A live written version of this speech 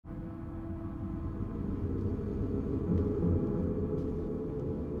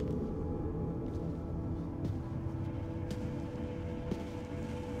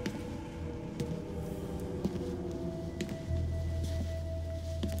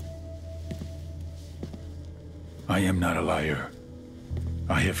I am not a liar.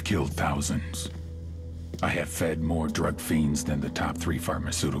 I have killed thousands. I have fed more drug fiends than the top 3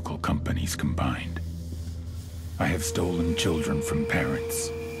 pharmaceutical companies combined. I have stolen children from parents,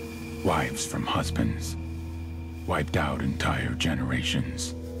 wives from husbands, wiped out entire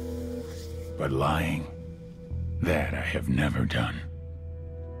generations. But lying, that I have never done.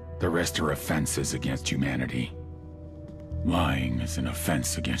 The rest are offenses against humanity. Lying is an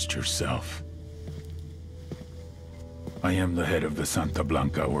offense against yourself. I am the head of the Santa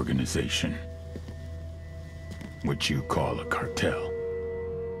Blanca organization, which you call a cartel.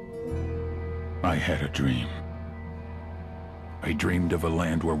 I had a dream. I dreamed of a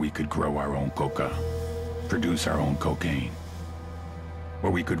land where we could grow our own coca, produce our own cocaine,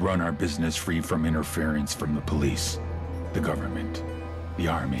 where we could run our business free from interference from the police, the government, the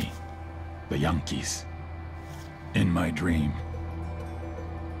army, the Yankees. In my dream,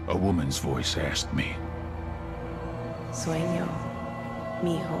 a woman's voice asked me, Sueño,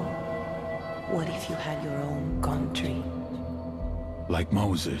 mijo, what if you had your own country? Like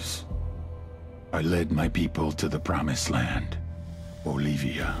Moses, I led my people to the promised land,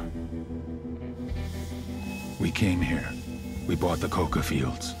 Bolivia. We came here. We bought the coca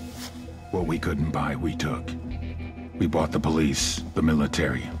fields. What we couldn't buy, we took. We bought the police, the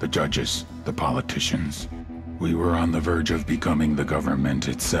military, the judges, the politicians. We were on the verge of becoming the government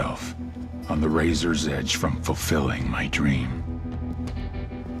itself, on the razor's edge from fulfilling my dream.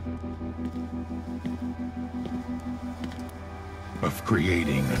 Of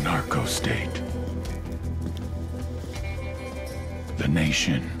creating a narco-state. The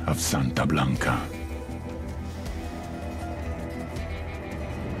nation of Santa Blanca.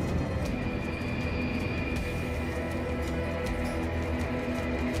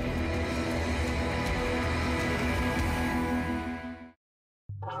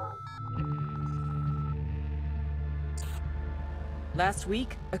 Last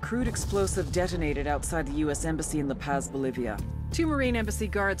week, a crude explosive detonated outside the U.S. Embassy in La Paz, Bolivia. 2 Marine Embassy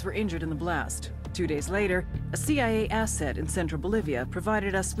guards were injured in the blast. 2 days later, a CIA asset in central Bolivia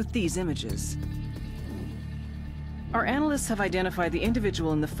provided us with these images. Our analysts have identified the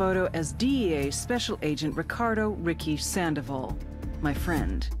individual in the photo as DEA Special Agent Ricardo Ricky Sandoval, my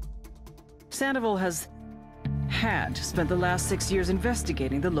friend. Sandoval had spent the last 6 years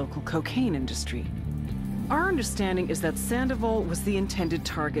investigating the local cocaine industry. Our understanding is that Sandoval was the intended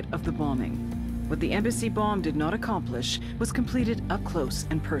target of the bombing. What the embassy bomb did not accomplish was completed up close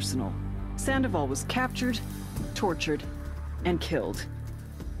and personal. Sandoval was captured, tortured, and killed.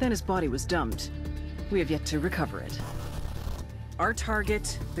 Then his body was dumped. We have yet to recover it. Our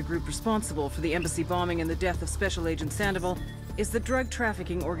target, the group responsible for the embassy bombing and the death of Special Agent Sandoval, is the drug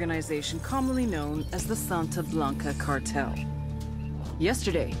trafficking organization commonly known as the Santa Blanca Cartel.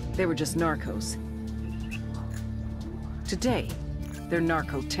 Yesterday, they were just narcos. Today, they're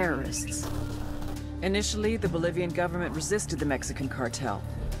narco-terrorists. Initially, the Bolivian government resisted the Mexican cartel.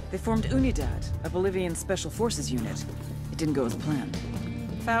 They formed Unidad, a Bolivian special forces unit. It didn't go as planned.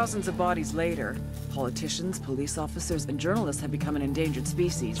 Thousands of bodies later, politicians, police officers, and journalists have become an endangered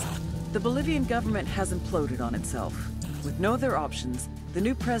species. The Bolivian government has imploded on itself. With no other options, the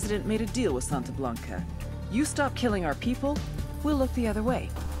new president made a deal with Santa Blanca. You stop killing our people, we'll look the other way.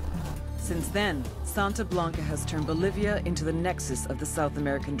 Since then, Santa Blanca has turned Bolivia into the nexus of the South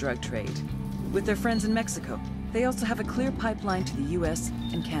American drug trade. With their friends in Mexico, they also have a clear pipeline to the US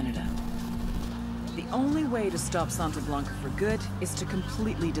and Canada. The only way to stop Santa Blanca for good is to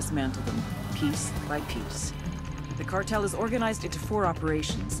completely dismantle them, piece by piece. The cartel is organized into 4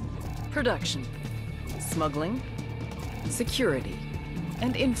 operations: production, smuggling, security,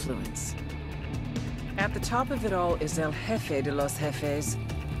 and influence. At the top of it all is El Jefe de los Jefes,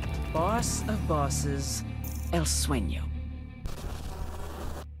 boss of bosses, El Sueño.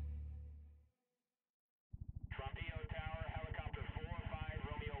 Frontier Tower, helicopter 4-5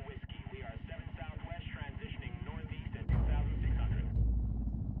 Romeo Whiskey. We are 7 southwest, transitioning northeast at 2,600.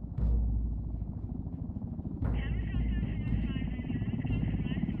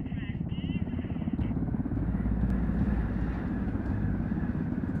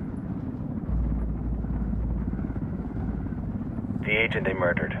 The agent they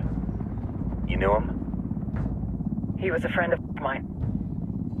murdered. You knew him? He was a friend of mine.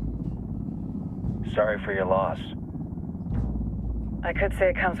 Sorry for your loss. I could say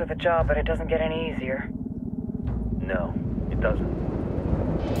it comes with a job, but it doesn't get any easier. No, it doesn't.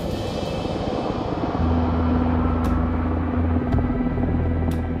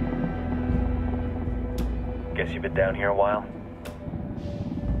 Guess you've been down here a while?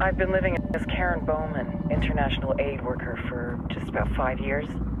 I've been living as Karen Bowman, international aid worker, for just about 5 years.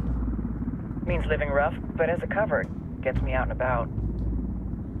 Means living rough, but has it covered. Gets me out and about.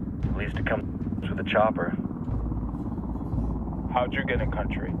 At least it comes with a chopper. How'd you get in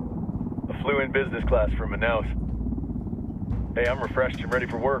country? I flew in business class from Manaus. Hey, I'm refreshed and ready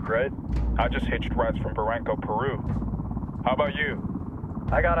for work, right? I just hitched rides from Barranco, Peru. How about you?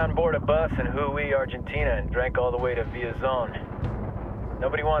 I got on board a bus in Hui, Argentina, and drank all the way to Villazon.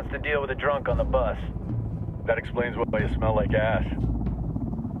 Nobody wants to deal with a drunk on the bus. That explains why you smell like ass.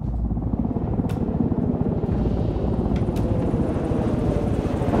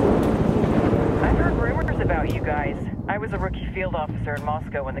 I've heard rumors about you guys. I was a rookie field officer in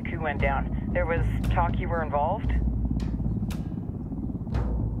Moscow when the coup went down. There was talk you were involved?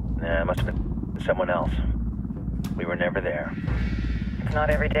 Nah, it must have been someone else. We were never there. It's not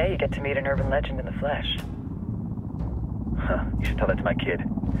every day you get to meet an urban legend in the flesh. Huh, you should tell that to my kid.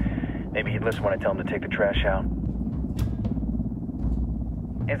 Maybe he'd listen when I tell him to take the trash out.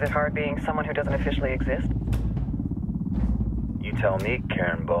 Is it hard being someone who doesn't officially exist? You tell me,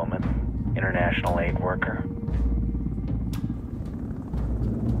 Karen Bowman, international aid worker.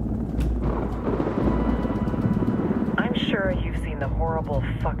 I'm sure you've seen the horrible,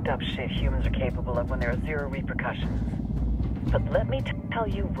 fucked up shit humans are capable of when there are zero repercussions. But let me tell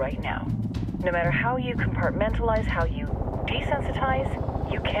you right now, no matter how you compartmentalize, how you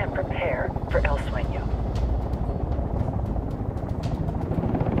desensitize, you can't prepare for El Sueño.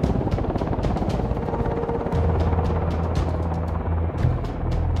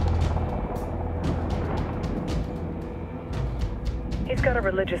 He's got a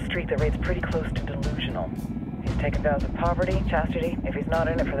religious streak that rates pretty close to delusional. He's taken vows of poverty, chastity. If he's not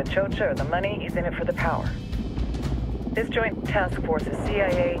in it for the chocha or the money, he's in it for the power. This joint task force is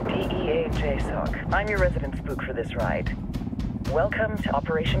CIA, DEA, and JSOC. I'm your resident spook for this ride. Welcome to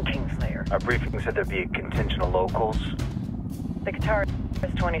Operation Kingslayer. Our briefing said there'd be a contingent of locals. The Qatar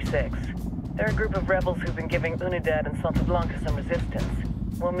is 26. They're a group of rebels who've been giving Unidad and Santa Blanca some resistance.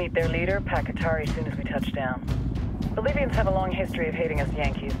 We'll meet their leader, Pakatari, as soon as we touch down. Bolivians have a long history of hating us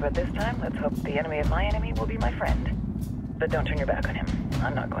Yankees, but this time, let's hope the enemy of my enemy will be my friend. But don't turn your back on him.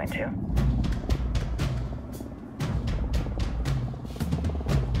 I'm not going to.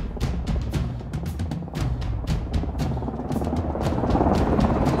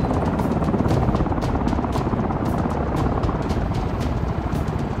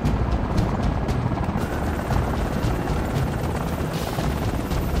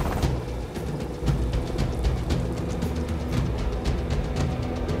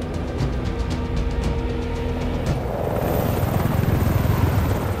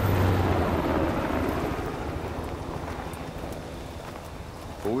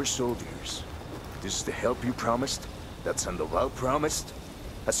 Soldiers. This is the help you promised? That Sandoval promised?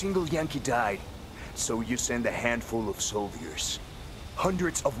 A single Yankee died, so you send a handful of soldiers.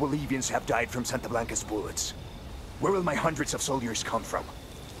 Hundreds of Bolivians have died from Santa Blanca's bullets. Where will my hundreds of soldiers come from?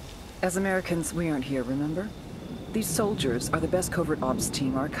 As Americans, we aren't here, remember? These soldiers are the best covert ops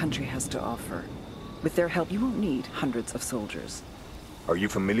team our country has to offer. With their help, you won't need hundreds of soldiers. Are you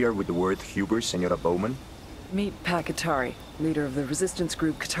familiar with the word Huber, Senora Bowman? Meet Pakatari, leader of the resistance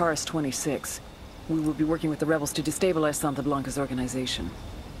group Qatar's 26. We will be working with the rebels to destabilize Santa Blanca's organization.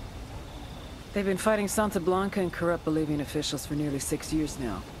 They've been fighting Santa Blanca and corrupt Bolivian officials for nearly 6 years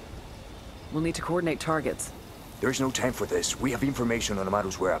now. We'll need to coordinate targets. There's no time for this. We have information on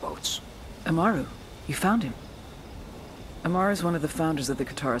Amaru's whereabouts. Amaru? You found him? Amaru is one of the founders of the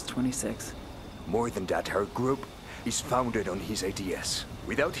Qatar's 26. More than that, our group is founded on his ideas.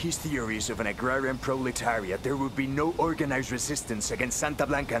 Without his theories of an agrarian proletariat, there would be no organized resistance against Santa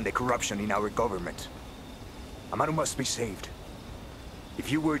Blanca and the corruption in our government. Amaru must be saved.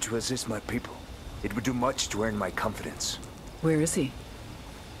 If you were to assist my people, it would do much to earn my confidence. Where is he?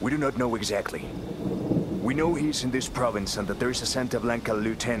 We do not know exactly. We know he's in this province and that there's a Santa Blanca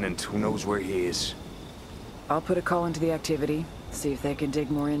lieutenant who knows where he is. I'll put a call into the activity, see if they can dig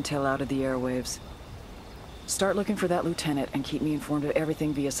more intel out of the airwaves. Start looking for that lieutenant and keep me informed of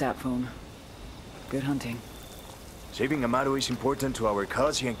everything via sat phone. Good hunting. Saving Amaru is important to our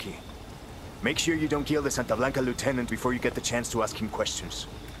cause, Yankee. Make sure you don't kill the Santa Blanca lieutenant before you get the chance to ask him questions.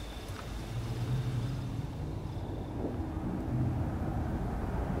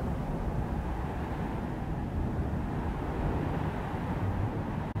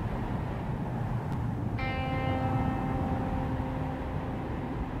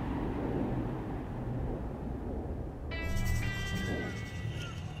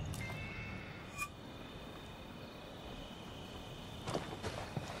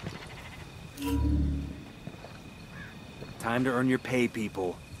 Time to earn your pay,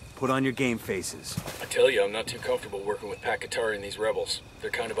 people. Put on your game faces. I tell you, I'm not too comfortable working with Pakatari and these rebels. Their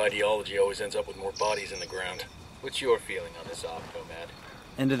kind of ideology always ends up with more bodies in the ground. What's your feeling on this op, Nomad?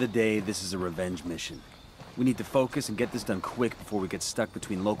 End of the day, this is a revenge mission. We need to focus and get this done quick before we get stuck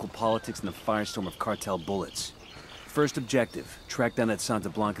between local politics and the firestorm of cartel bullets. First objective, track down that Santa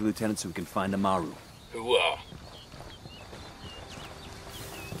Blanca lieutenant so we can find Amaru. Hooah.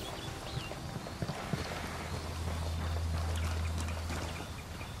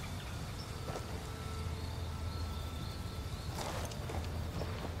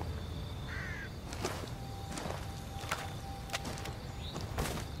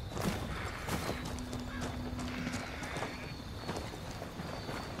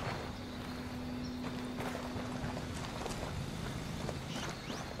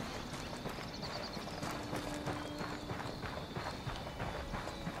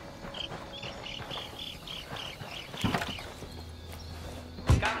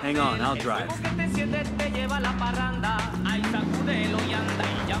 Hang on, I'll drive.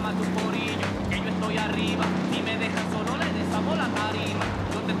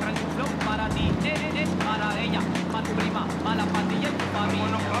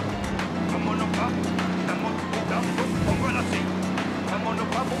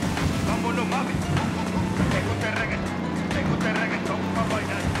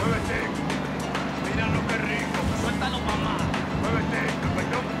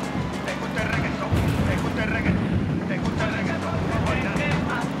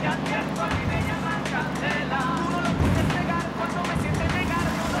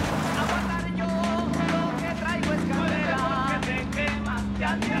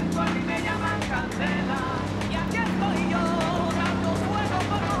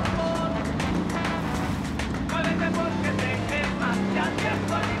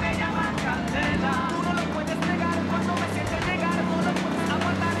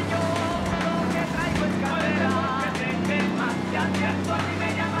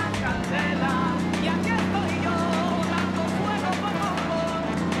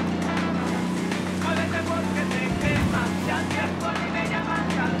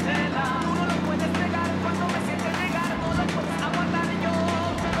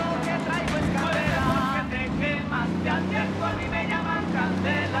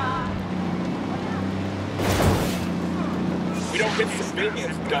 We don't get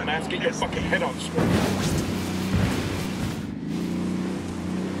civilians, dumbass. Get your fucking head on straight.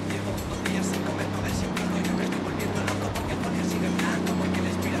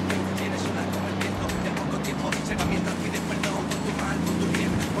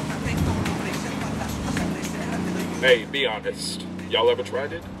 Hey, be honest. Y'all ever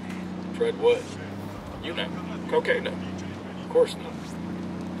tried it? Tried what? You know. Cocaine? No. Of course not.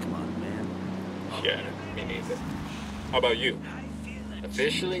 Come on, man. Yeah, me neither. How about you?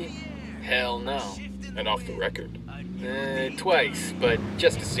 Officially? Hell no. And off the record? Twice, but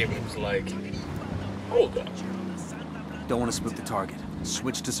just to see what it was like. Hold up. Don't want to spook the target.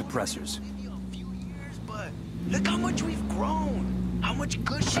 Switch to suppressors. But look how much we've grown. How much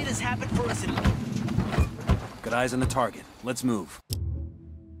good shit has happened for us in... Got eyes on the target. Let's move.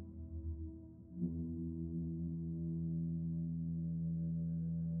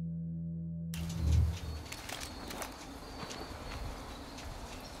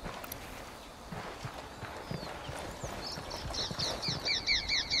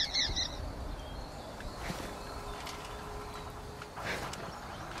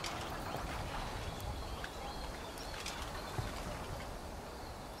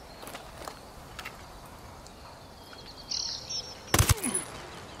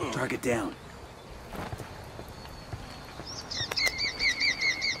 Target down.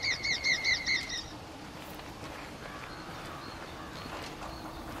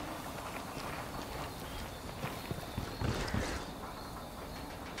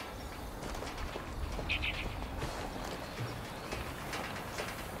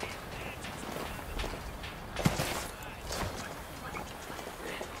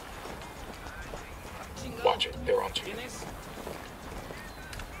 Watch it. They're on to you.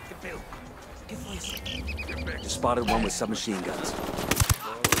 Spotted one with submachine guns.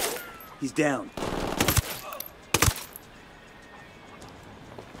 He's down.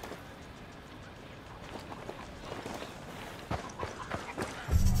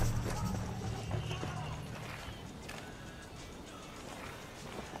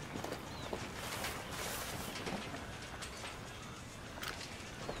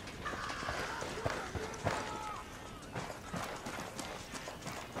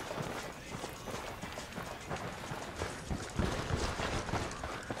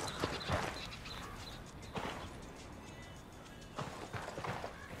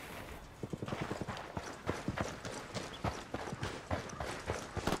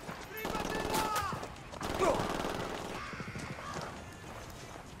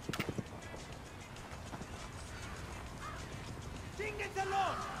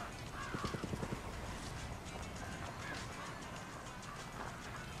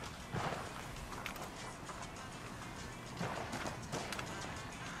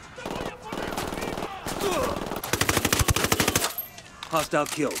 Hostile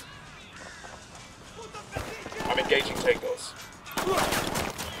killed. I'm engaging tangos.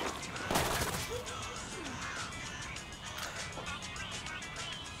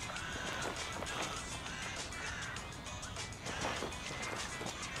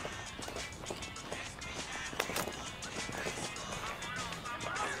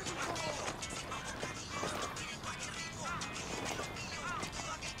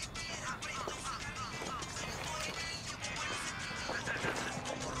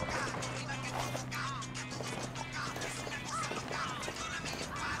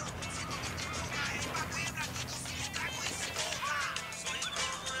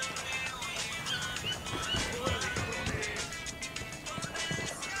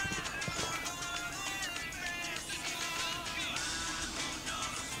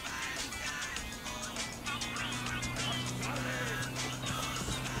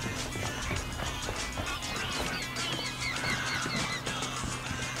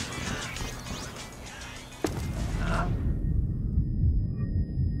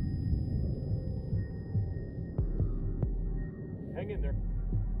 Hang in there.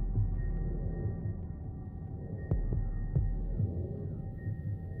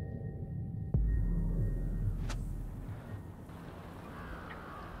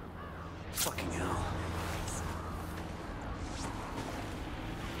 Fucking hell.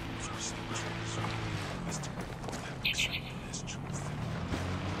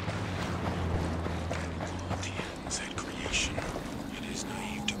 Said creation. It is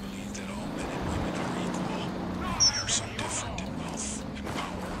naive to believe that all men and women are equal. We are so different in wealth, in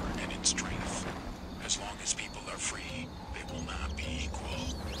power, and in strength. As long as people are free, they will not be equal.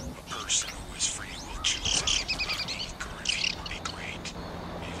 A person who is free will choose if he will be meek or if he will be great.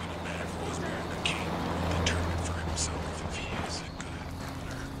 Even a man who was born a king will determine for himself if he is a good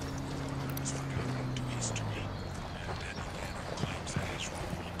ruler. Is forgotten to history, and any man who claims that his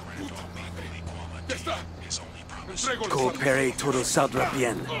rule will grant all people equality is only promised. Coopere todo saldrá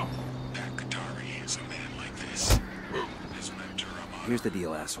bien. Katari is a man like this. His mentor Amon. Here's the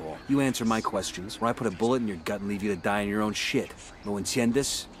deal, asshole. You answer my questions, or I put a bullet in your gut and leave you to die in your own shit. ¿Lo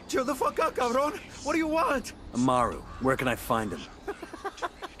entiendes? Chill the fuck up, cabron. What do you want? Amaru, where can I find him?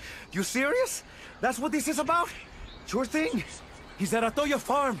 You serious? That's what this is about? Sure thing. He's at Atoya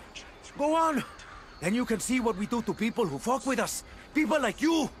Farm. Go on. Then you can see what we do to people who fuck with us. People like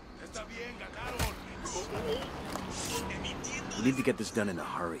you. We need to get this done in a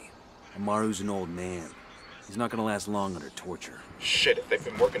hurry. Amaru's an old man. He's not gonna last long under torture. Shit, if they've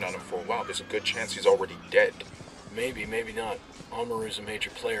been working on him for a while, there's a good chance he's already dead. Maybe, maybe not. Amaru's a major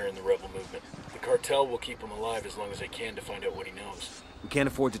player in the rebel movement. The cartel will keep him alive as long as they can to find out what he knows. We can't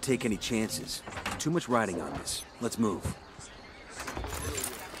afford to take any chances. There's too much riding on this. Let's move.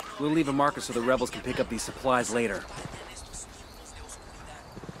 We'll leave a marker so the rebels can pick up these supplies later.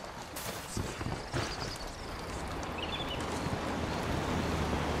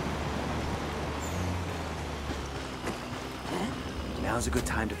 Now's a good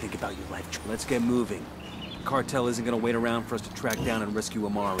time to think about your life. Let's get moving. The cartel isn't gonna wait around for us to track down and rescue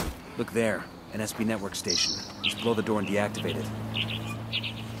Amaru. Look there, an SB network station. Just blow the door and deactivate it.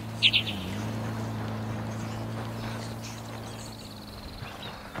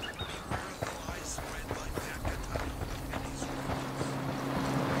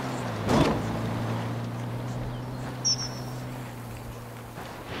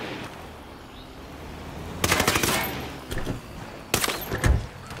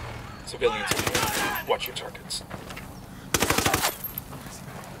 Civilians in here. Watch your targets.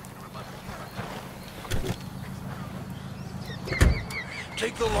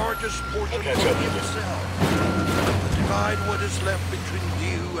 Take the largest portion Okay, for so yourself. Divide what is left between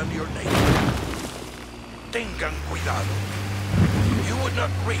you and your neighbor. Tengan cuidado. You would not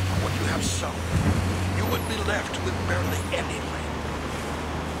reap what you have sown. You would be left with barely any land.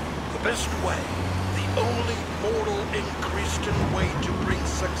 The best way, the only mortal and Christian way to bring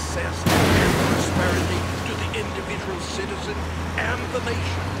success and prosperity to the individual citizen and the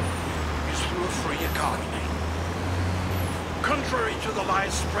nation is through a free economy. Contrary to the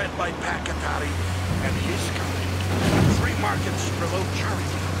lies spread by Pakatari and his kind, free markets promote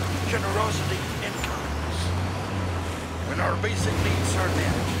charity, generosity, and kindness. When our basic needs are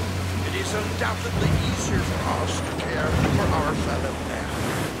met, it is undoubtedly easier for us to care for our fellow man.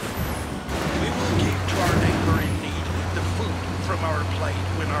 We will keep to our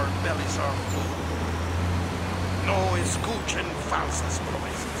falsas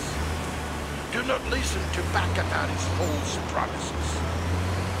promesas. Do not listen to Bakatari's false promises.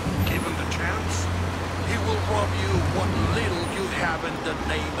 Given the chance, he will rob you what little you have in the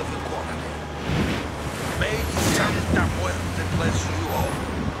name of equality. May Santa Muerte bless you all.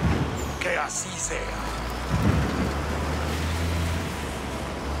 Que así sea.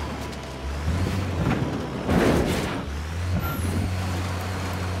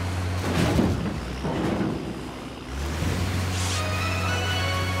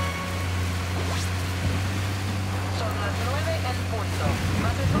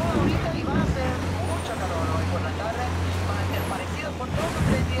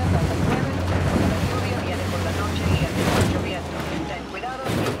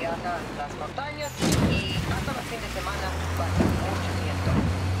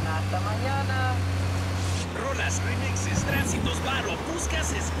 Remixes, tránsitos, varo,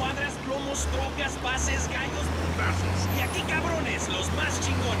 buscas, escuadras, plomos, trocas, bases, gallos, putazos. Y aquí, cabrones, los más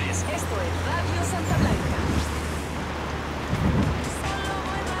chingones. Esto es Radio Santa Blanca.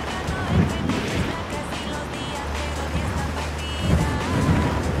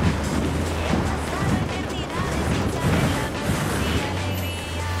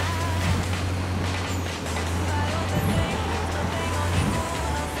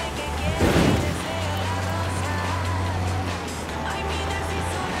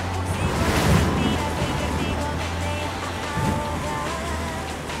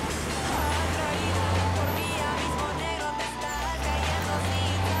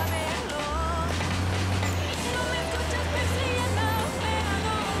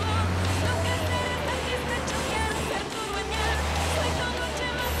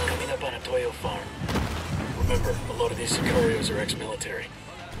 Remember, a lot of these sicarios are ex-military.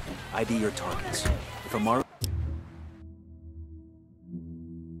 ID your targets. If Amaru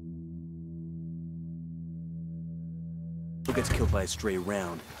gets killed by a stray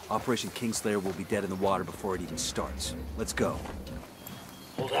round, Operation Kingslayer will be dead in the water before it even starts. Let's go.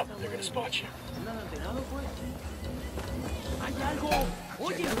 Hold up, they're gonna spot you.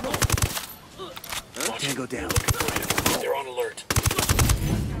 Can't go down. They're on alert.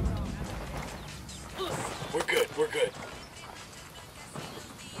 We're good, we're good.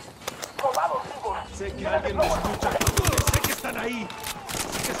 Sé que alguien me escucha. Sé que están ahí.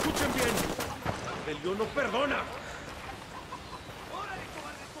 Sé que escuchen bien. El rebelión no perdona.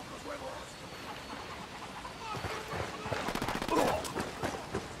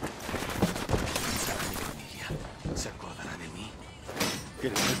 Se acordará de mí.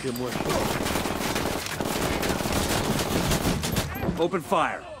 ¿Quieres que muera? Open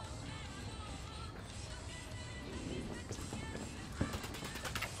fire.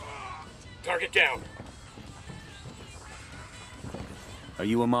 Target down. Are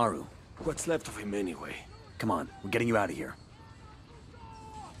you Amaru? What's left of him anyway? Come on, we're getting you out of here.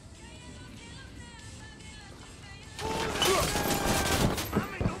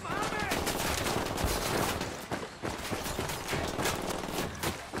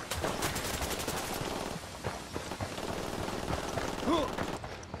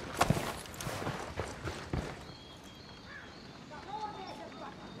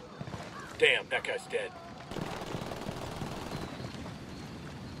 Damn, that guy's dead.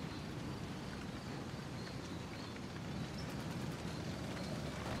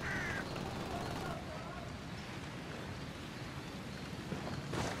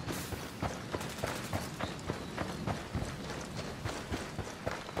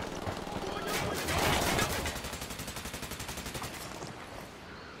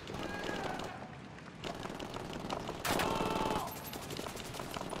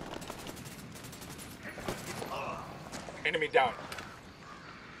 Enemy down.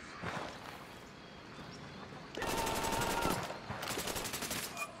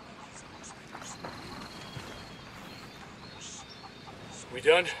 We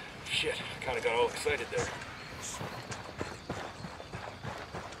done? Shit, kinda got all excited there.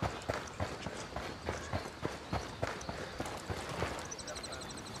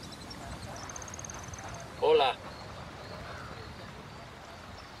 Hola.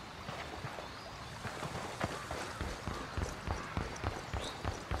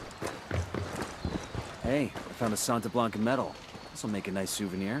 Hey, I found a Santa Blanca medal. This'll make a nice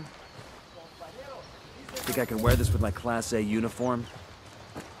souvenir. Think I can wear this with my Class A uniform?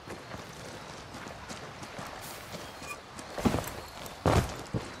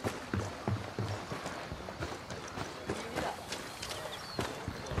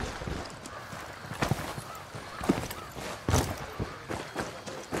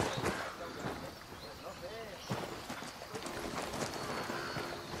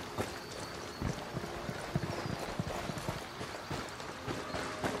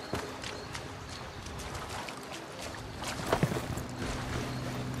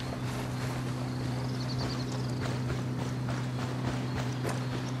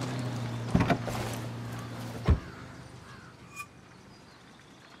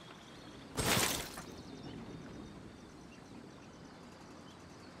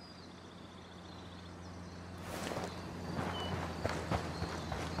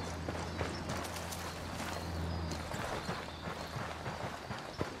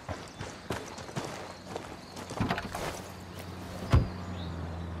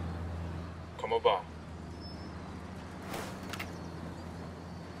 bomb.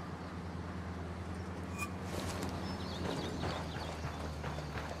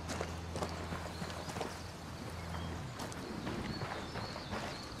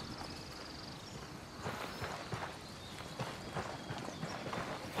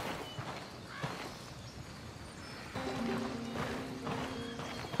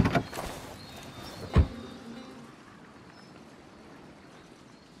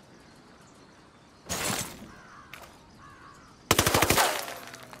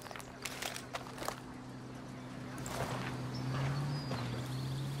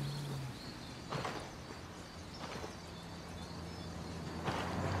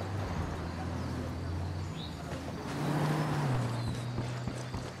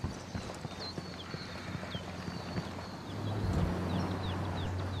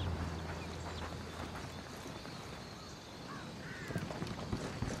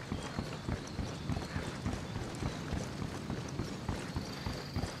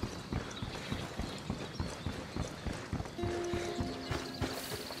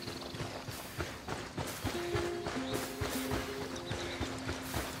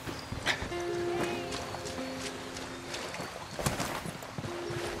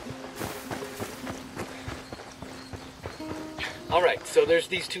 Alright, so there's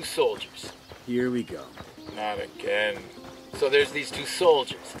these two soldiers. Here we go. Not again. So there's these two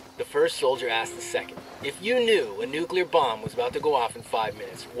soldiers. The first soldier asked the second, if you knew a nuclear bomb was about to go off in 5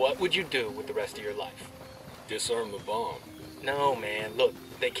 minutes, what would you do with the rest of your life? Disarm the bomb. No, man. Look,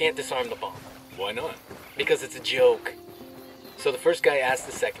 they can't disarm the bomb. Why not? Because it's a joke. So the first guy asked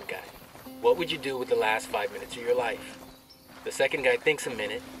the second guy, what would you do with the last 5 minutes of your life? The second guy thinks a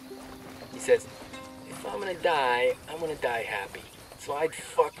minute. He says, if I'm gonna die, I'm gonna die happy. So I'd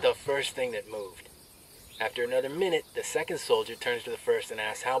fuck the first thing that moved. After another minute, the second soldier turns to the first and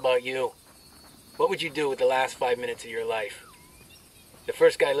asks, how about you? What would you do with the last 5 minutes of your life? The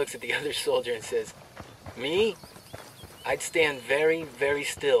first guy looks at the other soldier and says, me? I'd stand very, very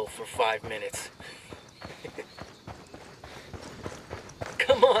still for 5 minutes.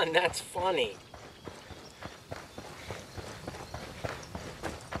 Come on, that's funny.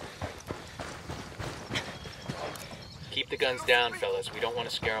 Keep the guns down, fellas. We don't want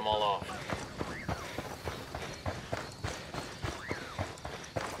to scare them all off.